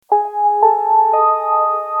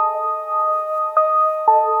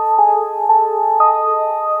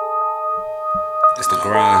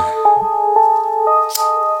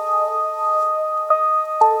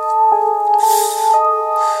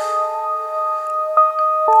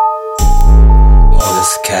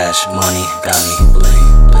cash money got me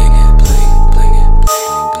bling, blingin', bling, blingin',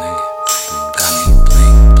 bling, blingin', got me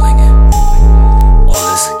bling, blingin'. All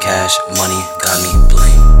this cash money got me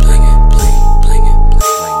bling, blingin', bling, blingin',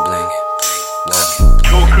 bling, blingin'.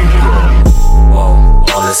 Whoa,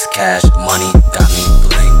 all this cash money got me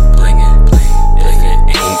bling, blingin', bling. If it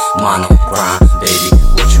ain't mono grind, baby,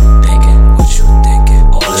 what you thinkin'? What you thinkin'?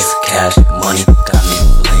 All this cash money got me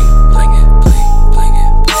bling, blingin', bling,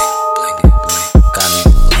 blingin', bling, blingin', bling. Got me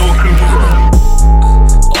bling, blingin'.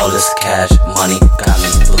 All this cash money got me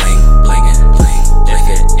bling, blingin', bling. If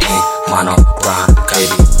it ain't mono grind,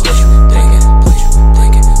 baby, what you thinkin'? What you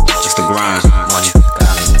thinkin'? Just the grind money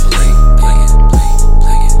got me bling, blingin', bling,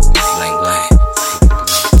 blingin', bling, bling.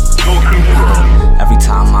 Every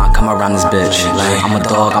time I come around this bitch, I'm a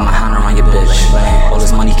dog, I'm a hound around your bitch. All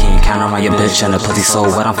this money can't count around your bitch, and the pussy so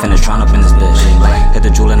wet, I'm finna drown up in this bitch. Hit the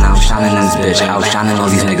jeweler, now I'm shining in this bitch. Outshining all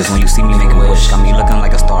these niggas when you see me make a wish. Got me looking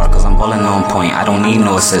like a star, cause I'm ballin' on point. I don't need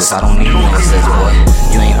no assist, I don't need no assist, boy.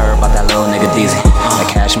 You ain't heard about that little nigga Deezy. That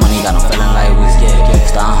cash money got him feeling like Weezy.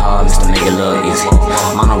 Starting hard, Mr. Make it look easy.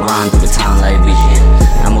 Mono grind through the town like BG.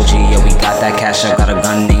 MOG, yeah, we got that cash up. Got a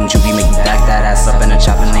gun named Juvie, make you back that ass up. And a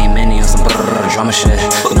chopper named Minnie on some drama shit.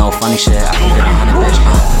 No funny shit, I can get 100, bitch.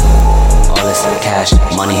 All this cash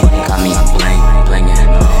money got me bling, blingin'.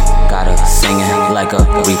 Got her singing like a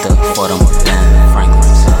Aretha for them Ben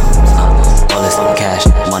Franklins. All this cash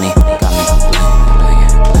money got me bling,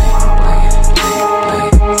 blingin', bling,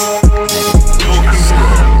 blingin', blingin'.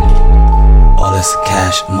 All this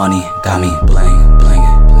cash money got me bling,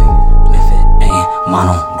 blingin'. If it ain't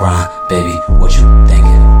mono grind, baby, what you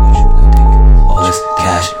thinkin'? All this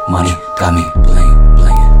cash money got me bling,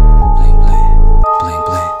 blingin', bling, bling, bling,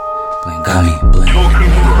 bling, bling, got me bling.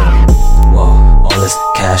 Whoa, all this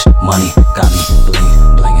cash money got me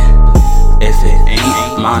bling, blingin'. If it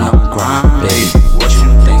ain't mono grind, baby, what you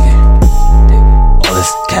thinkin'? All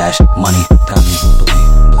this cash money got me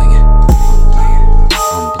bling, blingin',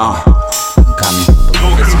 got me bling.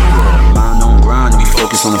 Mind on grind, be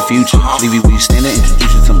focused on the future. Leave you where you standing,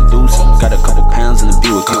 introduce you to Medusa. Got a couple pounds in the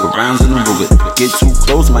Buick, couple rounds in the Ruger. Get too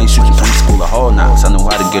close, might shoot you from the school of hard knocks. I know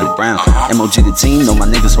how to get around. MOG the team, know my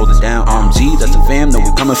niggas hold it down. RMG, that's the fam, know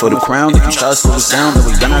we coming for the crown. If you try to slow us down, then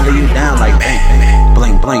we gonna lay you down like bang,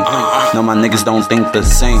 bling, bling. No, my niggas don't think the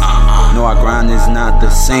same. No, our grind is not the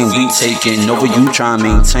same. We taking over, you try to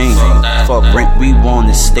maintain. Fuck rent, we want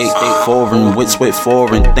to state. Foreign wits with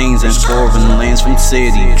foreign things and foreign lands from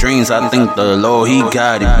city dreams. I think the Lord, he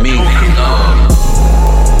guided me.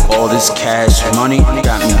 All this cash money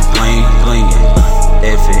got me bling, blingin'.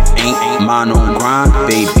 If it ain't mono grind,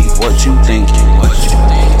 baby, what you thinkin'?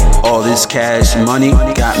 All this cash money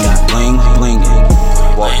got me bling,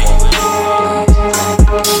 blingin'.